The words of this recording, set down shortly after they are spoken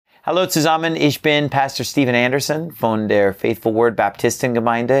Hallo zusammen, ich bin Pastor Steven Anderson von der Faithful Word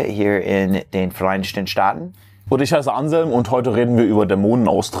Baptistengemeinde hier in den Vereinigten Staaten. Und ich heiße Anselm und heute reden wir über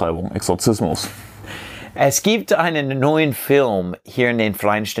Dämonenaustreibung, Exorzismus. Es gibt einen neuen Film hier in den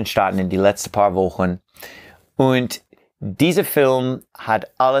Vereinigten Staaten in den letzten paar Wochen und dieser Film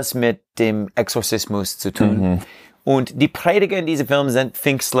hat alles mit dem Exorzismus zu tun. Und die Prediger in diesem Film sind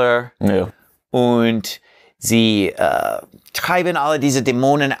Pfingstler und sie treiben alle diese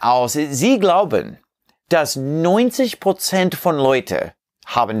Dämonen aus. Sie glauben, dass 90% von Leuten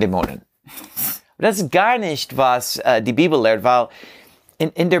haben Dämonen. Das ist gar nicht, was die Bibel lehrt, weil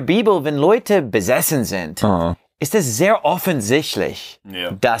in der Bibel, wenn Leute besessen sind, ist es sehr offensichtlich,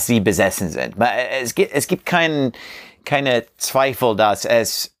 dass sie besessen sind. Es gibt keine Zweifel, dass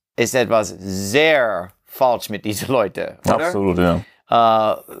es ist etwas sehr falsch mit diesen Leuten, oder? Absolut, ja.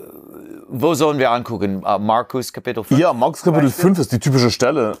 Wo sollen wir angucken? Markus Kapitel 5? Ja, Markus Kapitel 5 ist die typische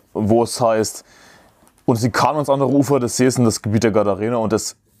Stelle, wo es heißt, und sie kamen ans andere Ufer des Sees in das Gebiet der Gadarener und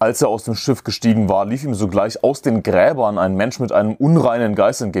als er aus dem Schiff gestiegen war, lief ihm sogleich aus den Gräbern ein Mensch mit einem unreinen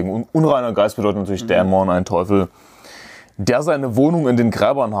Geist entgegen. Und unreiner Geist bedeutet natürlich Dämon, ein Teufel, der seine Wohnung in den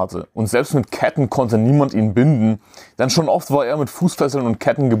Gräbern hatte. Und selbst mit Ketten konnte niemand ihn binden, denn schon oft war er mit Fußfesseln und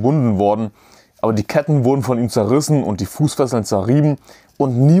Ketten gebunden worden. Aber die Ketten wurden von ihm zerrissen und die Fußfesseln zerrieben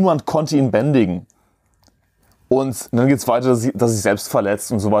und niemand konnte ihn bändigen. Und dann geht es weiter, dass er sich selbst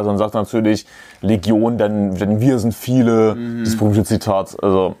verletzt und so weiter und sagt natürlich Legion, denn wir sind viele, das berühmte Zitat,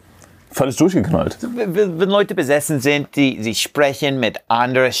 also völlig durchgeknallt. Wenn Leute besessen sind, sie sprechen mit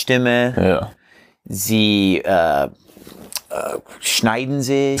anderer Stimme, sie schneiden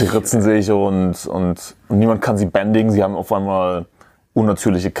sich. Sie ritzen sich und niemand kann sie bändigen, sie haben auf einmal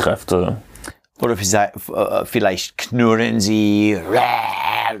unnatürliche Kräfte. Oder vielleicht knurren sie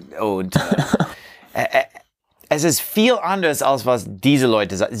und es ist viel anders, als was diese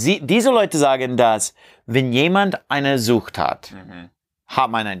Leute sagen. Diese Leute sagen, dass wenn jemand eine Sucht hat,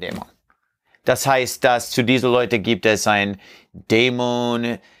 hat man einen Dämon. Das heißt, dass zu diesen Leuten gibt es einen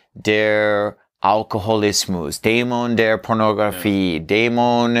Dämon der Alkoholismus, Dämon der Pornografie,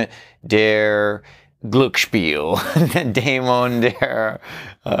 Dämon der Glücksspiel, Dämon der...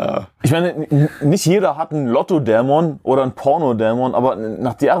 Ich meine, nicht jeder hat einen Lotto-Dämon oder einen Porno-Dämon, aber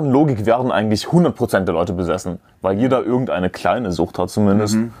nach deren Logik werden eigentlich 100% der Leute besessen, weil jeder irgendeine kleine Sucht hat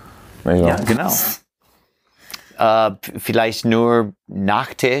zumindest. Ja, genau. Vielleicht nur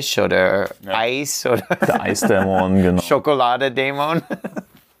Nachtisch oder Eis oder... Der Eisdämon, genau. Schokoladedämon.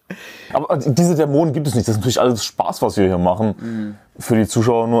 Aber diese Dämonen gibt es nicht. Das ist natürlich alles Spaß, was wir hier machen. Für die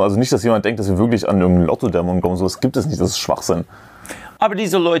Zuschauer nur. Also nicht, dass jemand denkt, dass wir wirklich an irgendeinen Lotto-Dämon kommen. So, das gibt es nicht. Das ist Schwachsinn. Aber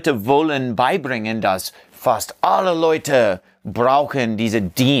diese Leute wollen beibringen, dass fast alle Leute brauchen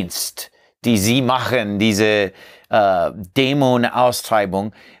diesen Dienst, die sie machen, diese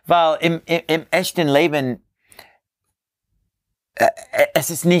Dämonenaustreibung. Weil im echten Leben es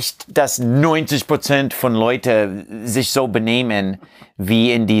ist nicht, dass 90% von Leuten sich so benehmen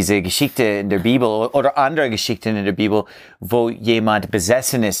wie in diese Geschichte in der Bibel oder andere Geschichten in der Bibel, wo jemand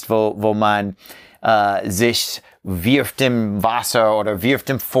besessen ist, wo man sich wirft im Wasser oder wirft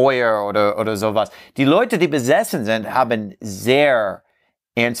im Feuer oder sowas. Die Leute, die besessen sind, haben sehr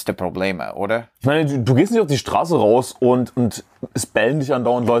ernste Probleme, oder? Ich meine, du gehst nicht auf die Straße raus und es bellen dich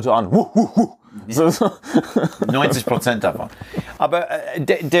andauernd Leute an. 90% davon. Aber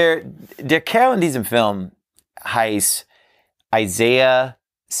der Kerl in diesem Film heißt Isaiah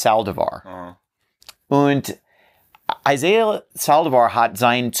Saldivar. Und Isaiah Saldivar hat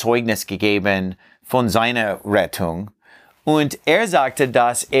sein Zeugnis gegeben von seiner Rettung. Und er sagte,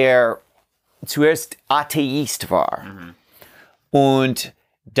 dass er zuerst Atheist war. Und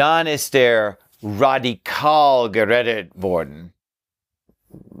dann ist er radikal gerettet worden.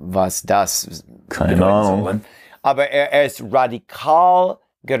 Was das keine Ahnung. Aber er ist radikal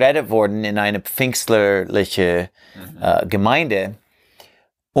gerettet worden in eine pfingstlerliche Gemeinde.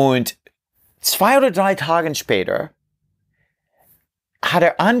 Und 2 oder 3 Tage später hat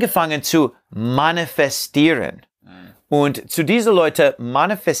er angefangen zu manifestieren. Und zu diesen Leuten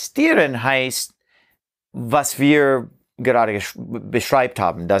manifestieren heißt, was wir gerade beschreibt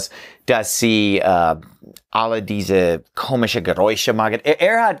haben, dass sie alle diese komischen Geräusche machen.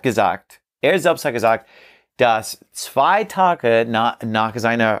 Er selbst hat gesagt, dass 2 Tage nach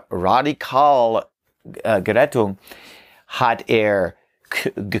seiner radikalen Gerettung hat er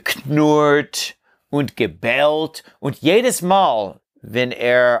geknurrt und gebellt und jedes Mal, wenn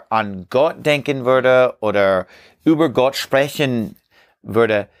er an Gott denken würde oder über Gott sprechen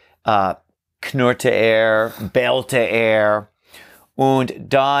würde, knurrte er, bellte er und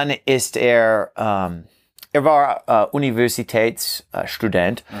dann ist er er war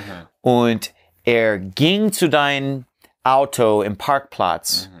Universitätsstudent und er ging zu deinem Auto im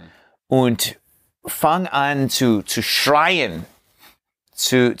Parkplatz und fang an zu schreien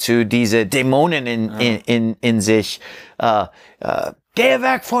zu diese Dämonen in sich. Geh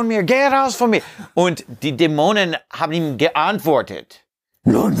weg von mir, geh raus von mir. Und die Dämonen haben ihm geantwortet.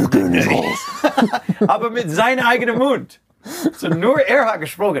 Nein, wir gehen nicht raus. Aber mit seinem eigenen Mund. So nur er hat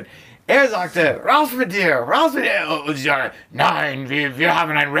gesprochen. Er sagte, raus mit dir, raus mit dir. Und sie sagte, nein, wir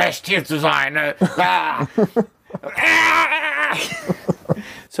haben ein Recht hier zu sein.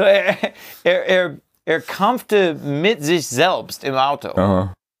 So er kämpfte mit sich selbst im Auto.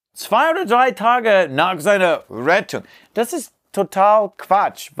 Aha. 2 oder 3 Tage nach seiner Rettung. Das ist total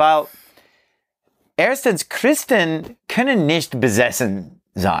Quatsch, weil erstens, Christen können nicht besessen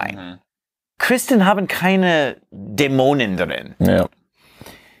sein. Christen haben keine Dämonen drin. Ja.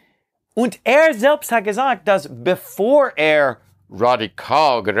 Und er selbst hat gesagt, dass bevor er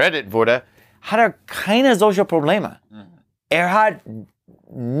radikal gerettet wurde, hat er keine solche Probleme. Er hat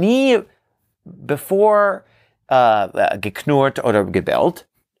nie bevor geknurrt oder gebellt.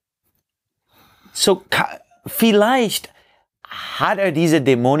 So vielleicht hat er diese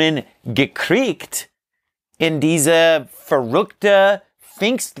Dämonen gekriegt in diese verrückte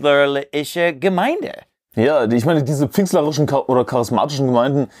pfingstlerische Gemeinde. Ja, ich meine, diese pfingstlerischen oder charismatischen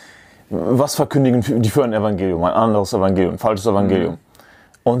Gemeinden, was verkündigen die für ein Evangelium? Ein anderes Evangelium, ein falsches Evangelium.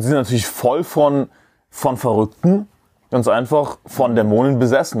 Und sie sind natürlich voll von Verrückten, ganz einfach von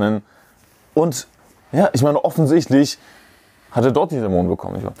Dämonenbesessenen. Und ja, ich meine, offensichtlich hat er dort die Dämonen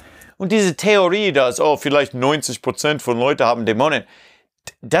bekommen. Ja. Und diese Theorie, dass vielleicht 90% von Leuten haben Dämonen,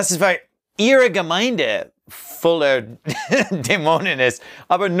 das ist, weil ihre Gemeinde voller Dämonen ist.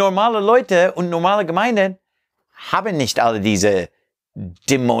 Aber normale Leute und normale Gemeinden haben nicht alle diese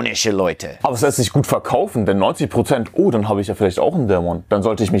dämonische Leute. Aber es lässt sich gut verkaufen, denn 90%, oh, dann habe ich ja vielleicht auch einen Dämon. Dann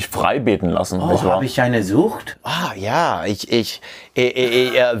sollte ich mich frei beten lassen. Oh, habe ich eine Sucht? Ah, ja,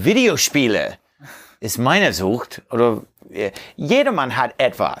 Videospiele ist meine Sucht. Oder jedermann hat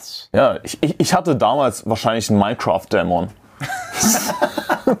etwas. Ja, ich hatte damals wahrscheinlich einen Minecraft-Dämon.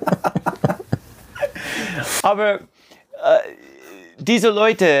 Aber diese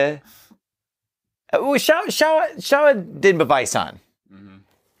Leute, schau den Beweis an.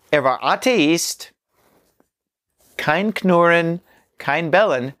 Er war Atheist, kein Knurren, kein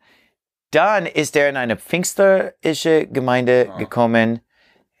Bellen. Dann ist er in eine pfingstlerische Gemeinde gekommen,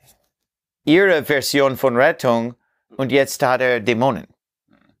 ihre Version von Rettung, und jetzt hat er Dämonen.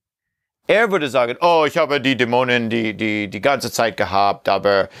 Er würde sagen, oh, ich habe die Dämonen die ganze Zeit gehabt,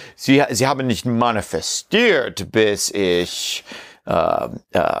 aber sie haben nicht manifestiert, bis ich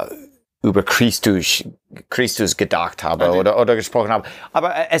über Christus gedacht habe oder gesprochen habe.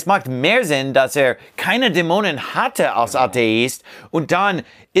 Aber es macht mehr Sinn, dass er keine Dämonen hatte als Atheist und dann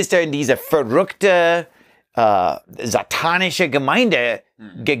ist er in diese verrückte, satanische Gemeinde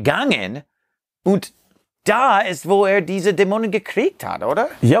gegangen und da ist, wo er diese Dämonen gekriegt hat, oder?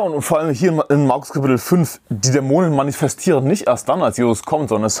 Ja, und vor allem hier in Markus Kapitel 5, die Dämonen manifestieren nicht erst dann, als Jesus kommt,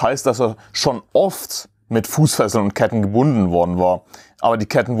 sondern es heißt, dass er schon oft mit Fußfesseln und Ketten gebunden worden war. Aber die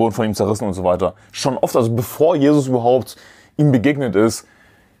Ketten wurden von ihm zerrissen und so weiter. Schon oft, also bevor Jesus überhaupt ihm begegnet ist,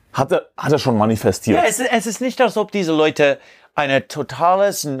 hat er schon manifestiert. Ja, es ist nicht, als ob diese Leute ein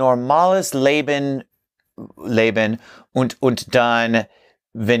totales, normales Leben und dann,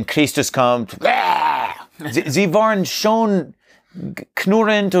 wenn Christus kommt, sie waren schon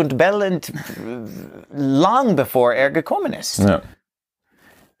knurrend und bellend lang bevor er gekommen ist. Ja.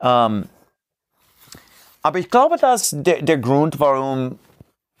 Aber ich glaube, dass der Grund, warum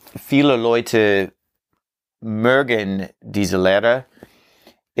viele Leute mögen diese Lehre,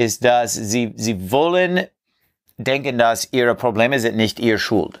 ist, dass sie wollen denken, dass ihre Probleme sind nicht ihre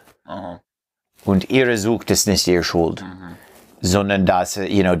Schuld. Aha. Und ihre Sucht ist nicht ihre Schuld. Sondern dass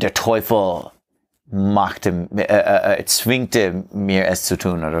der Teufel zwingte mir es zu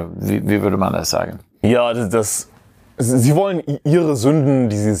tun. Oder wie würde man das sagen? Ja, sie wollen ihre Sünden,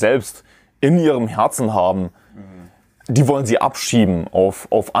 die sie selbst in ihrem Herzen haben, die wollen sie abschieben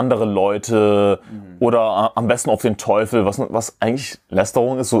auf andere Leute oder am besten auf den Teufel, was eigentlich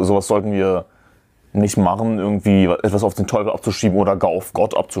Lästerung ist. Sowas sollten wir nicht machen, irgendwie etwas auf den Teufel abzuschieben oder gar auf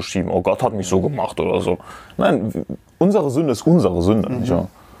Gott abzuschieben. Oh, Gott hat mich so gemacht oder so. Nein, unsere Sünde ist unsere Sünde. Nicht wahr?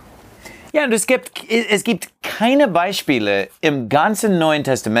 Ja, und es gibt keine Beispiele im ganzen Neuen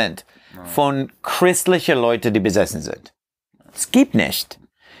Testament von christlichen Leuten, die besessen sind. Es gibt nicht.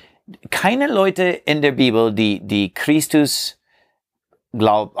 Keine Leute in der Bibel, die Christus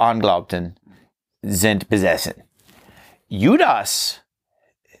anglaubten, sind besessen. Judas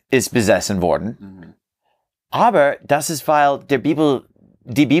ist besessen worden, Aber das ist, weil die Bibel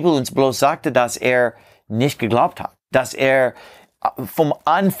uns bloß sagte, dass er nicht geglaubt hat. Dass er vom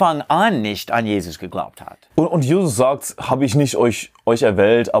Anfang an nicht an Jesus geglaubt hat. Und Jesus sagt, habe ich nicht euch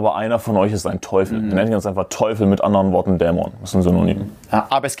erwählt, aber einer von euch ist ein Teufel. Wir nennen ihn ganz einfach Teufel, mit anderen Worten Dämon. Das ist ein Synonym.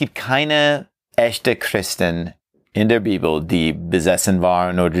 Aber es gibt keine echte Christen in der Bibel, die besessen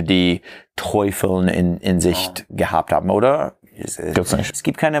waren oder die Teufel in sich gehabt haben, oder? Es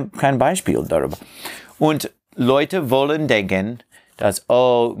gibt kein Beispiel darüber. Und Leute wollen denken, dass,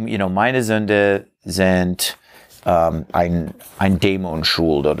 meine Sünde sind ein Dämon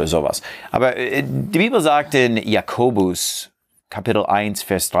schuld oder sowas. Aber die Bibel sagt in Jakobus, Kapitel 1,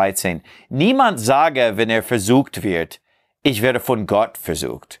 Vers 13, niemand sage, wenn er versucht wird, ich werde von Gott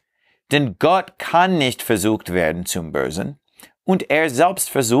versucht. Denn Gott kann nicht versucht werden zum Bösen und er selbst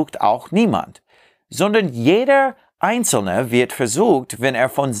versucht auch niemand, sondern jeder Einzelne wird versucht, wenn er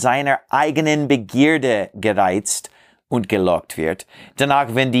von seiner eigenen Begierde gereizt und gelockt wird.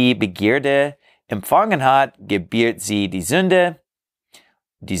 Danach, wenn die Begierde empfangen hat, gebiert sie die Sünde.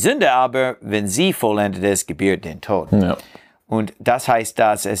 Die Sünde aber, wenn sie vollendet ist, gebiert den Tod. Ja. Und das heißt,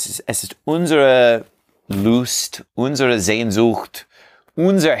 dass es ist unsere Lust, unsere Sehnsucht,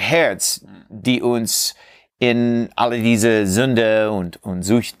 unser Herz, die uns in alle diese Sünde und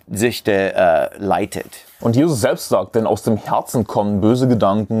Süchte leitet. Und Jesus selbst sagt, denn aus dem Herzen kommen böse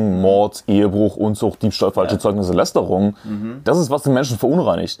Gedanken, Mord, Ehebruch, Unzucht, Diebstahl, falsche Zeugnisse, Lästerung. Das ist, was den Menschen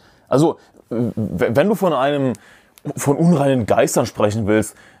verunreinigt. Also, wenn du von unreinen Geistern sprechen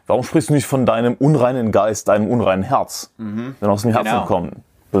willst, warum sprichst du nicht von deinem unreinen Geist, deinem unreinen Herz? Wenn aus dem Herzen kommen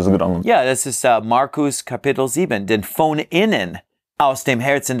böse Gedanken. Ja, das ist Markus Kapitel 7. Denn von innen, aus dem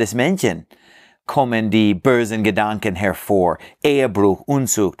Herzen des Menschen, kommen die bösen Gedanken hervor. Ehebruch,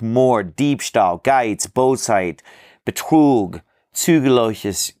 Unzucht, Mord, Diebstahl, Geiz, Bosheit, Betrug,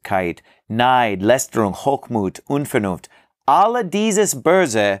 Zügellosigkeit, Neid, Lästerung, Hochmut, Unvernunft. Alle dieses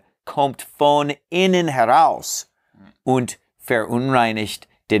Böse kommt von innen heraus und verunreinigt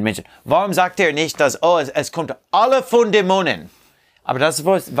den Menschen. Warum sagt er nicht, dass es kommt alle von Dämonen? Aber das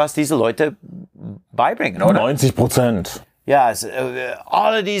ist, was diese Leute beibringen, oder? 90%. Ja,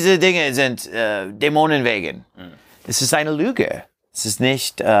 alle diese Dinge sind Dämonen wegen. Es ist eine Lüge. Es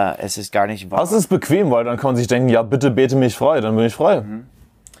ist gar nicht wahr. Das ist bequem, weil dann kann man sich denken, ja, bitte bete mich frei, dann bin ich frei.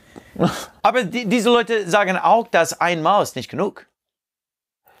 Aber diese Leute sagen auch, dass einmal ist nicht genug.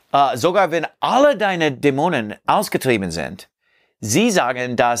 Sogar wenn alle deine Dämonen ausgetrieben sind, sie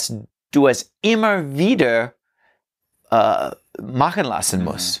sagen, dass du es immer wieder machen lassen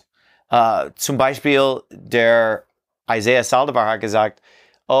musst. Zum Beispiel der Isaiah Saldivar hat gesagt,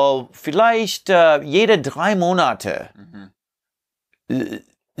 vielleicht jede 3 Monate,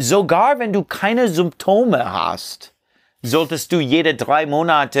 sogar wenn du keine Symptome hast, solltest du jede 3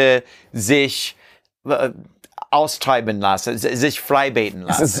 Monate sich austreiben lassen, sich freibeten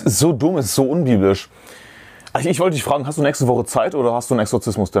lassen. Es ist so dumm, es ist so unbiblisch. Ich wollte dich fragen, hast du nächste Woche Zeit oder hast du einen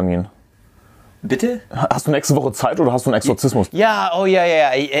Exorzismustermin? Bitte? Hast du nächste Woche Zeit oder hast du einen Exorzismus? Ja,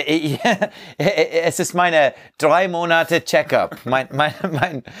 ja. Es ist meine 3 Monate Check-up.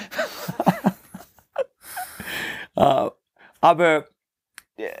 Aber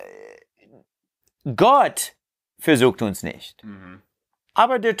Gott versucht uns nicht.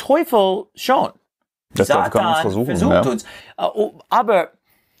 Aber der Teufel schon. Satan versucht uns. Aber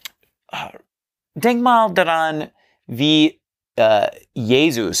denk mal daran, wie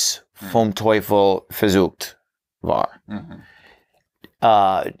Jesus vom Teufel versucht war.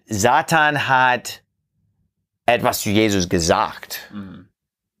 Satan hat etwas zu Jesus gesagt.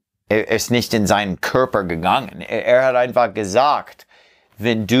 Er ist nicht in seinen Körper gegangen. Er hat einfach gesagt,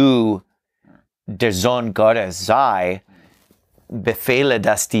 wenn du der Sohn Gottes sei, befehle,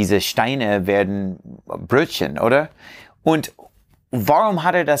 dass diese Steine werden Brötchen, oder? Und warum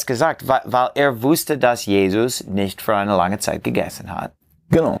hat er das gesagt? Weil er wusste, dass Jesus nicht für eine lange Zeit gegessen hat.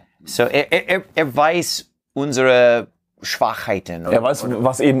 Genau. So, er weiß unsere Schwachheiten. Er weiß,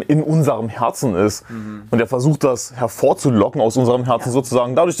 was eben in unserem Herzen ist. Und er versucht, das hervorzulocken aus unserem Herzen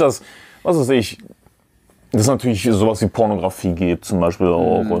sozusagen. Dadurch, dass, was weiß ich, dass es natürlich sowas wie Pornografie gibt zum Beispiel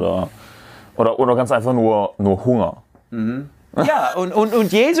auch. Oder ganz einfach nur Hunger. Ja,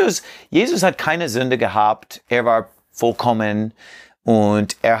 und Jesus hat keine Sünde gehabt. Er war vollkommen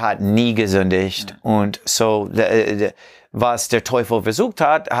und er hat nie gesündigt. Und so, was der Teufel versucht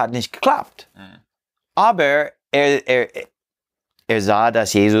hat nicht geklappt. Aber er sah,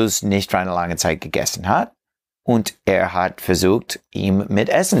 dass Jesus nicht für eine lange Zeit gegessen hat. Und er hat versucht, ihm mit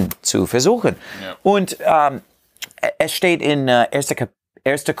Essen zu versuchen. Ja. Und es steht in 1.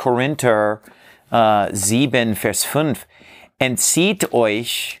 Korinther 7, Vers 5, entzieht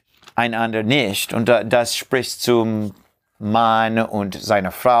euch einander nicht. Und das spricht zum Mann und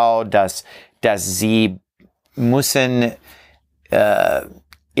seiner Frau, dass sie müssen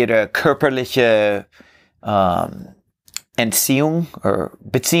ihre körperliche Entziehung oder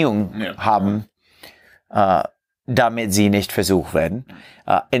Beziehung haben, damit sie nicht versucht werden.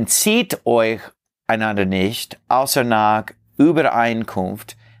 Entzieht euch einander nicht, außer nach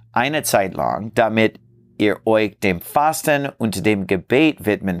Übereinkunft eine Zeit lang, damit ihr euch dem Fasten und dem Gebet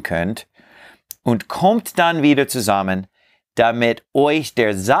widmen könnt und kommt dann wieder zusammen, damit euch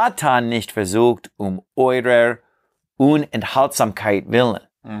der Satan nicht versucht, um eurer Unenthaltsamkeit willen.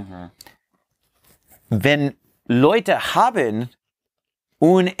 Wenn Leute haben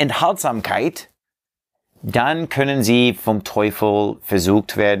Unenthaltsamkeit, dann können sie vom Teufel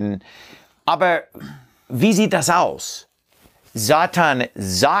versucht werden. Aber wie sieht das aus? Satan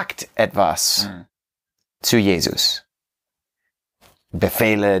sagt etwas zu Jesus.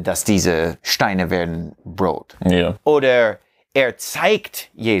 Befehle, dass diese Steine werden Brot. Ja. Oder er zeigt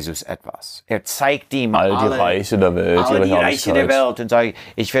Jesus etwas. Er zeigt ihm All die Reiche der Welt, alle die Reiche der Welt und sagt,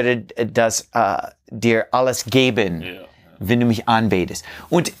 ich werde dir alles geben, wenn du mich anbetest.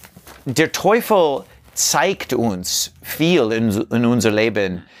 Und der Teufel zeigt uns viel in unser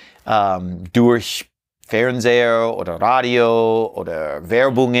Leben durch Fernseher oder Radio oder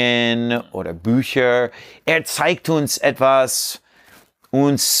Werbungen oder Bücher. Er zeigt uns etwas,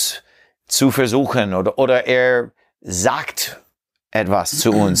 uns zu versuchen oder er sagt etwas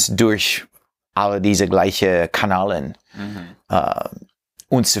zu uns durch alle diese gleichen Kanäle,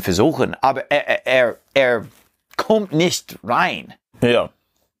 uns zu versuchen. Aber er kommt nicht rein. Ja.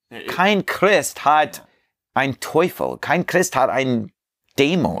 Kein Christ hat einen Teufel, kein Christ hat einen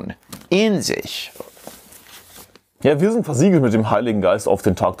Dämon in sich. Ja, wir sind versiegelt mit dem Heiligen Geist auf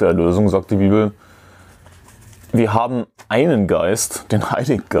den Tag der Erlösung, sagt die Bibel. Wir haben einen Geist, den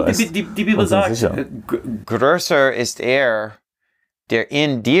Heiligen Geist. Die Bibel sagt, größer ist er, der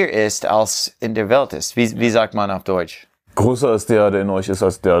in dir ist, als in der Welt ist. Wie sagt man auf Deutsch? Größer ist der in euch ist,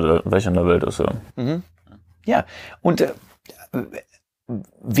 als der, welcher in der Welt ist. Ja, ja. Und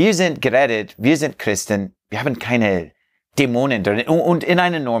wir sind gerettet, wir sind Christen, wir haben keine Dämonen drin. Und in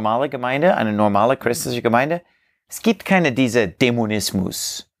einer normalen Gemeinde, eine normale christliche Gemeinde, es gibt keine diese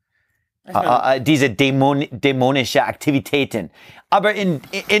Dämonismus, diese dämonische Aktivitäten. Aber in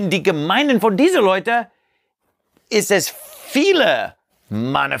die Gemeinden von diesen Leuten ist es viele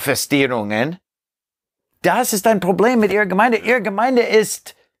Manifestierungen. Das ist ein Problem mit ihrer Gemeinde. Ihre Gemeinde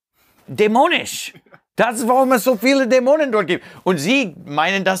ist dämonisch. Das ist, warum es so viele Dämonen dort gibt. Und sie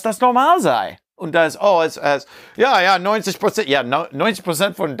meinen, dass das normal sei. Und das, 90%, ja,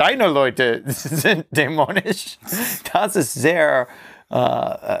 90% von deiner Leute sind dämonisch. Das ist sehr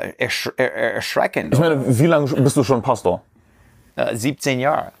erschreckend. ich meine, wie lange bist du schon Pastor? 17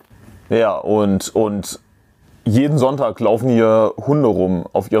 Jahre. Ja, und jeden Sonntag laufen hier Hunde rum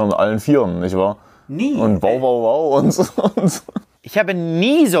auf ihren allen Vieren, nicht wahr? Nie. Und wow und Ich habe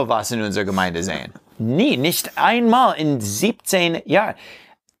nie sowas in unserer Gemeinde gesehen. Nie, nicht einmal in 17 Jahren.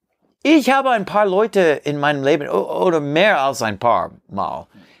 Ich habe ein paar Leute in meinem Leben, oder mehr als ein paar Mal,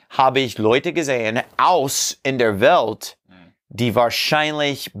 habe ich Leute gesehen in der Welt, die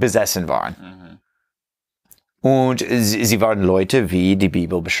wahrscheinlich besessen waren. Und sie waren Leute, wie die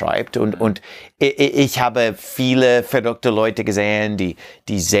Bibel beschreibt. Und ich habe viele verrückte Leute gesehen,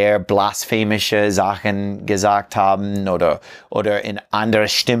 die sehr blasphemische Sachen gesagt haben oder in anderer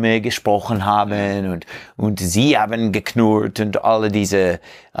Stimme gesprochen haben. Und sie haben geknurrt und alle diese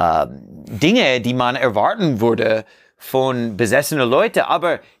Dinge, die man erwarten würde von besessenen Leuten.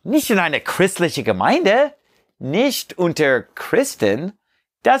 Aber nicht in einer christlichen Gemeinde, nicht unter Christen.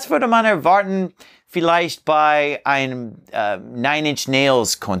 Das würde man erwarten, vielleicht bei einem Nine Inch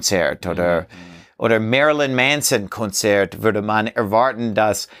Nails Konzert oder Marilyn Manson Konzert würde man erwarten,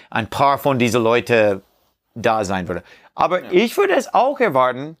 dass ein paar von diesen Leuten da sein würde. Aber ich würde es auch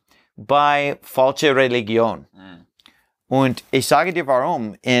erwarten bei falscher Religion. Und ich sage dir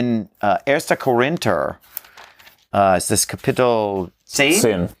warum. In 1. Korinther ist das Kapitel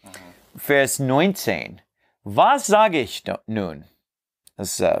 10, Vers 19. Was sage ich nun?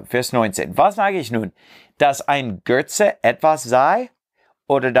 Das ist Vers 19. Was sage ich nun? Dass ein Götze etwas sei?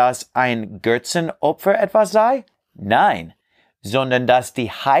 Oder dass ein Götzenopfer etwas sei? Nein, sondern dass die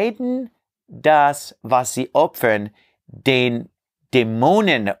Heiden das, was sie opfern, den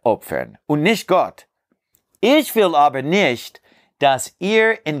Dämonen opfern und nicht Gott. Ich will aber nicht, dass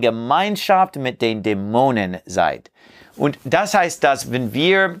ihr in Gemeinschaft mit den Dämonen seid. Und das heißt, dass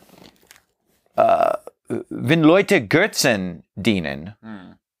wenn Leute Götzen dienen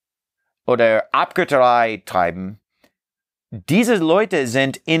oder Abgötterei treiben, diese Leute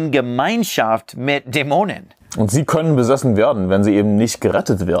sind in Gemeinschaft mit Dämonen. Und sie können besessen werden, wenn sie eben nicht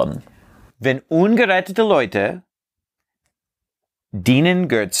gerettet werden. Wenn ungerettete Leute dienen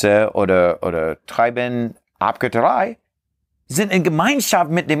Götze oder treiben Abgötterei, sind in Gemeinschaft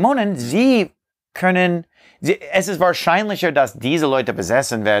mit Dämonen, es ist wahrscheinlicher, dass diese Leute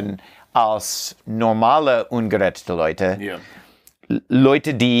besessen werden, als normale ungerettete Leute. Ja.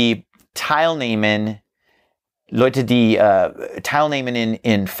 Leute, die teilnehmen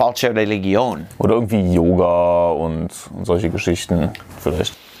in falscher Religion. Oder irgendwie Yoga und solche Geschichten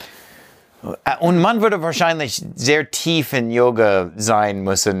vielleicht. Und man würde wahrscheinlich sehr tief in Yoga sein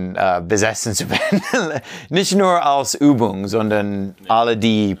müssen, besessen zu werden. Nicht nur als Übung, sondern alle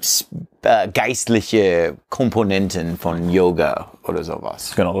die geistliche Komponenten von Yoga oder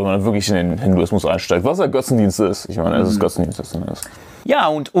sowas. Genau, wenn man wirklich in den Hinduismus einsteigt, was ja Götzendienst ist. Ich meine, es ist Götzendienst, das ist. Ja,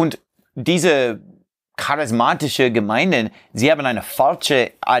 und diese charismatische Gemeinden, sie haben ein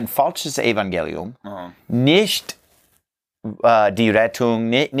falsches Evangelium. Aha. Nicht die Rettung,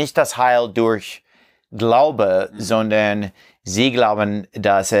 nicht das Heil durch Glaube, sondern sie glauben,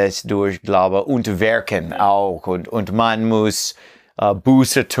 dass es durch Glaube und Werken auch. Und man muss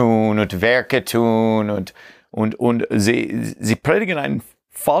Buße tun und Werke tun und sie predigen ein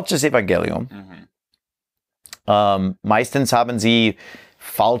falsches Evangelium. Meistens haben sie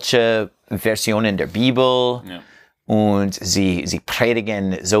falsche Versionen der Bibel und sie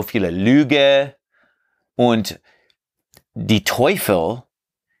predigen so viele Lüge und die Teufel,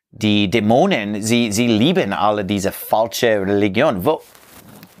 die Dämonen, sie lieben alle diese falsche Religion.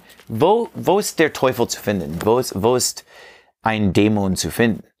 Wo ist der Teufel zu finden? Wo ist ein Dämon zu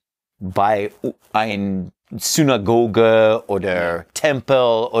finden? Bei einer Synagoge oder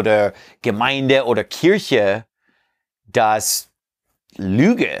Tempel oder Gemeinde oder Kirche, das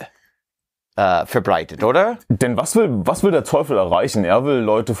Lüge verbreitet, oder? Denn was will der Teufel erreichen? Er will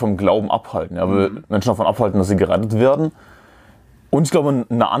Leute vom Glauben abhalten. Er will Menschen davon abhalten, dass sie gerettet werden. Und ich glaube,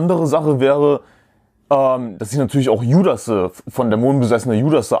 eine andere Sache wäre, dass sich natürlich auch Judasse, von Dämonen besessene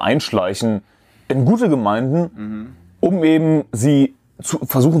Judasse einschleichen in gute Gemeinden, um eben sie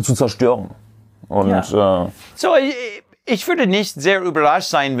versuchen zu zerstören. Und, So, ich würde nicht sehr überrascht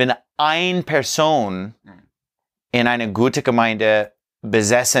sein, wenn eine Person in einer guten Gemeinde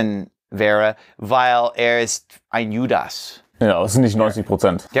besessen wäre, weil er ist ein Judas. Ja, aber es sind nicht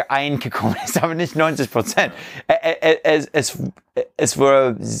 90%. Der eingekommen ist, aber nicht 90%. Es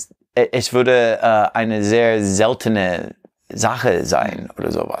würde eine sehr seltene Sache sein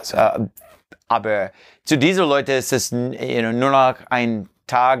oder sowas. Aber zu diesen Leuten ist es nur noch ein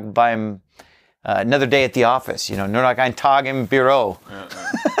Tag beim another day at the office, nur noch ein Tag im Büro.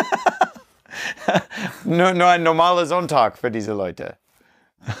 nur ein normaler Sonntag für diese Leute.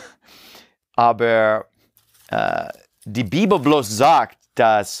 Aber die Bibel bloß sagt,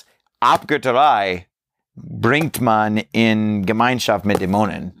 dass Abgötterei bringt man in Gemeinschaft mit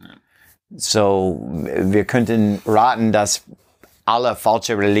Dämonen. So, wir könnten raten, dass alle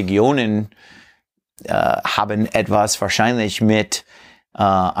falsche Religionen haben etwas wahrscheinlich mit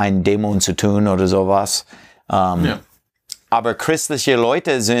einem Dämon zu tun oder sowas. Aber christliche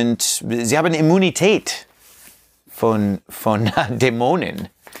Leute sie haben Immunität von Dämonen.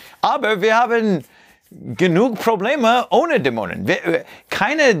 Aber wir haben genug Probleme ohne Dämonen.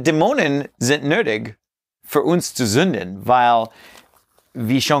 Keine Dämonen sind nötig für uns zu sünden, weil,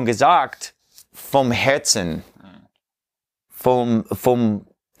 wie schon gesagt, vom Herzen, vom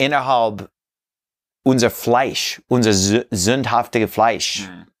innerhalb unser Fleisch, unser sündhafte Fleisch,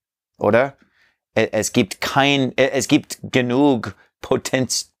 oder? Es gibt genug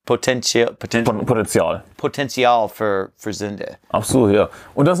Potenzial für Sünde. Ach so, ja.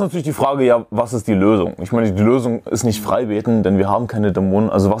 Und das ist natürlich die Frage, ja, was ist die Lösung? Ich meine, die Lösung ist nicht freibeten, denn wir haben keine Dämonen.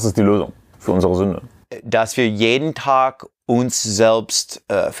 Also was ist die Lösung für unsere Sünde? Dass wir jeden Tag uns selbst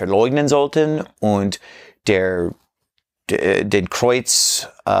verleugnen sollten und den Kreuz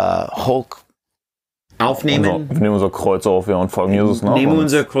hoch aufnehmen. Wir nehmen unser Kreuz auf, ja, und folgen Jesus nach. Nehmen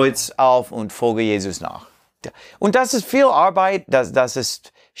unser Kreuz auf und folgen Jesus nach. Und das ist viel Arbeit, das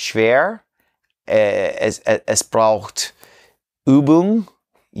ist schwer. Es braucht Übung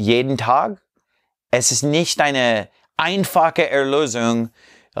jeden Tag. Es ist nicht eine einfache Erlösung.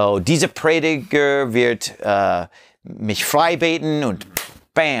 Oh, dieser Prediger wird mich freibeten und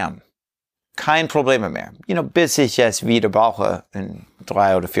bam, kein Problem mehr. Bis ich es wieder brauche in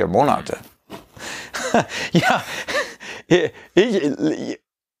 3 oder 4 Monate. Ja,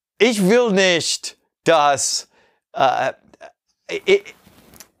 ich will nicht, dass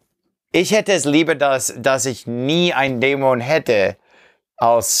ich hätte es lieber, dass ich nie einen Dämon hätte,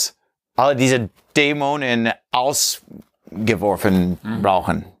 als all diese Dämonen geworfen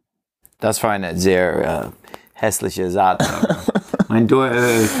brauchen. Das war eine sehr hässliche Satz.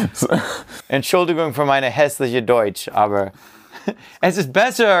 Entschuldigung für meine hässliche Deutsch, aber es ist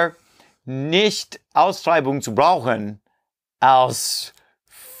besser, nicht Austreibung zu brauchen, als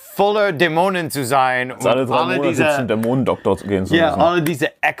voller Dämonen zu sein und alle 3 Monate zum Dämonendoktor gehen zu müssen. Ja, alle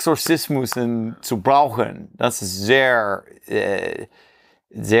diese Exorzismusen zu brauchen, das ist sehr,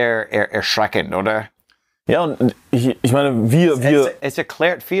 sehr erschreckend, oder? Ja, und ich meine, es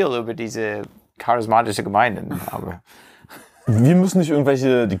erklärt viel über diese charismatische Gemeinden, aber wir müssen nicht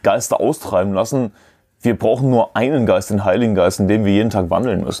die Geister austreiben lassen. Wir brauchen nur einen Geist, den Heiligen Geist, in dem wir jeden Tag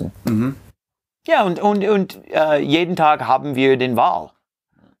wandeln müssen. Mhm. Ja, und jeden Tag haben wir den Wahl,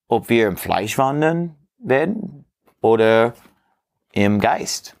 ob wir im Fleisch wandeln werden oder im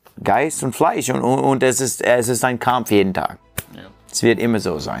Geist. Geist und Fleisch. Und es ist ein Kampf jeden Tag. Ja. Es wird immer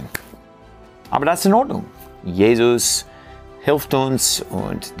so sein. Aber das ist in Ordnung. Jesus hilft uns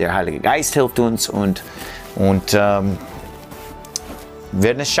und der Heilige Geist hilft uns und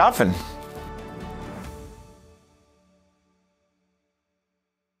werden es schaffen.